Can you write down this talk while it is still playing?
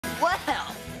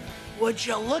Would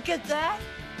you look at that?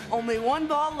 Only one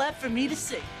ball left for me to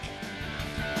sink.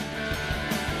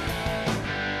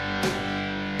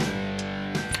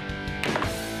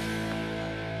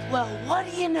 Well, what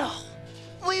do you know?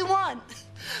 We won.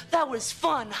 That was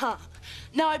fun, huh?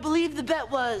 Now, I believe the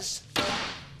bet was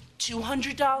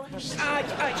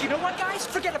 $200? You know what, guys?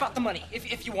 Forget about the money,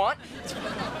 if you want.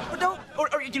 Or don't,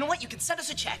 or you know what? You can send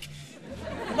us a check.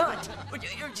 Not. Or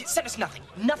send us nothing.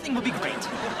 Nothing will be great.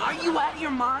 Are you out of your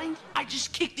mind? I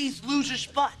just kicked these losers'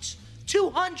 butts.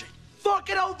 200. Fork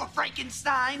it over,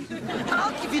 Frankenstein.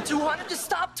 I'll give you 200 to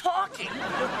stop talking.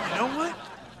 You know what?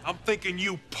 I'm thinking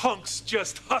you punks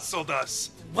just hustled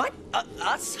us. What?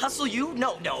 Us? Hustle you?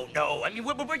 No. I mean,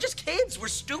 we're just kids. We're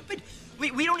stupid.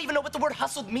 We don't even know what the word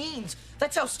hustled means.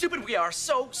 That's how stupid we are.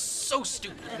 So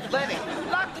stupid. Lenny,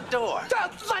 lock the door.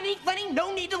 Lenny,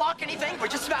 no need to lock anything. We're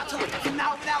just about to leave. And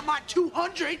now without my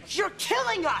 200, You're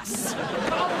killing us.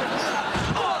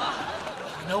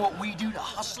 You know what we do to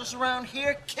hustlers around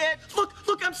here, kid? Look,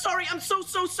 I'm sorry. I'm so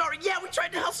sorry. Yeah, we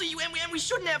tried to hustle you, and we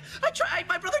shouldn't have.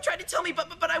 My brother tried to tell me,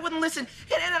 but I wouldn't listen.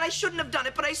 And I shouldn't have done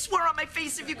it, but I swear on my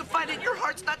face, if you could find it in your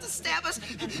hearts not to stab us,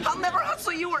 I'll never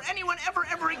hustle you or anyone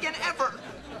ever again, ever.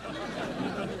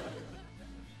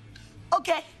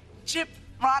 okay, Chip,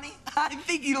 Ronnie, I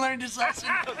think he learned his lesson.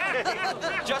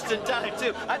 Just in time,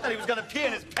 too. I thought he was gonna pee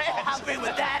in his pants. How great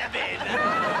would that have been?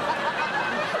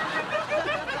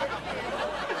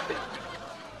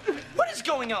 What is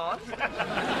going on?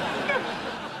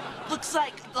 Looks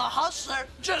like the hustler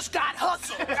just got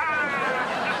hustled.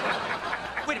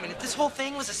 Wait a minute, this whole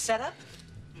thing was a setup?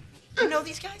 You know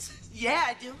these guys? Yeah,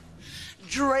 I do.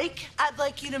 Drake, I'd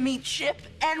like you to meet Chip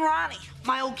and Ronnie,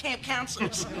 my old camp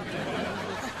counselors.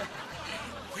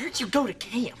 Where'd you go to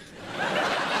camp?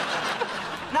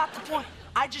 Not the point.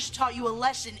 I just taught you a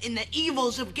lesson in the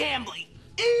evils of gambling.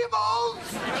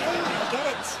 Evils! Get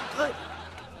it. Good.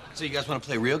 So you guys want to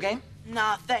play real game?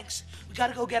 Nah, thanks. We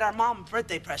gotta go get our mom a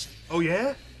birthday present. Oh,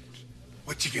 yeah?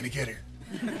 What you gonna get her?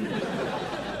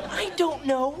 I don't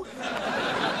know.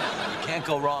 You can't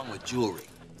go wrong with jewelry.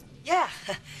 Yeah.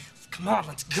 Come on,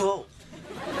 let's go.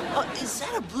 Is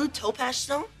that a blue topaz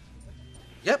stone?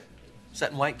 Yep.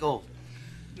 Set in white gold.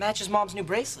 Matches Mom's new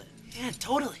bracelet. Yeah,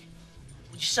 totally.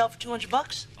 Would you sell for 200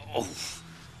 bucks? Oh,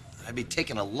 I'd be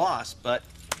taking a loss, but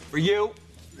for you.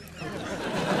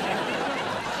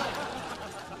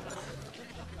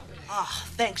 Ah,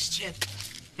 thanks, Chip.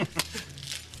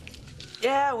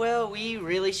 Yeah, well, we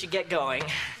really should get going.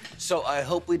 So I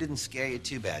hope we didn't scare you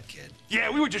too bad, kid. Yeah,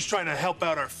 we were just trying to help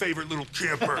out our favorite little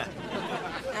camper.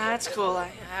 That's cool.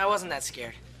 I wasn't that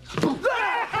scared.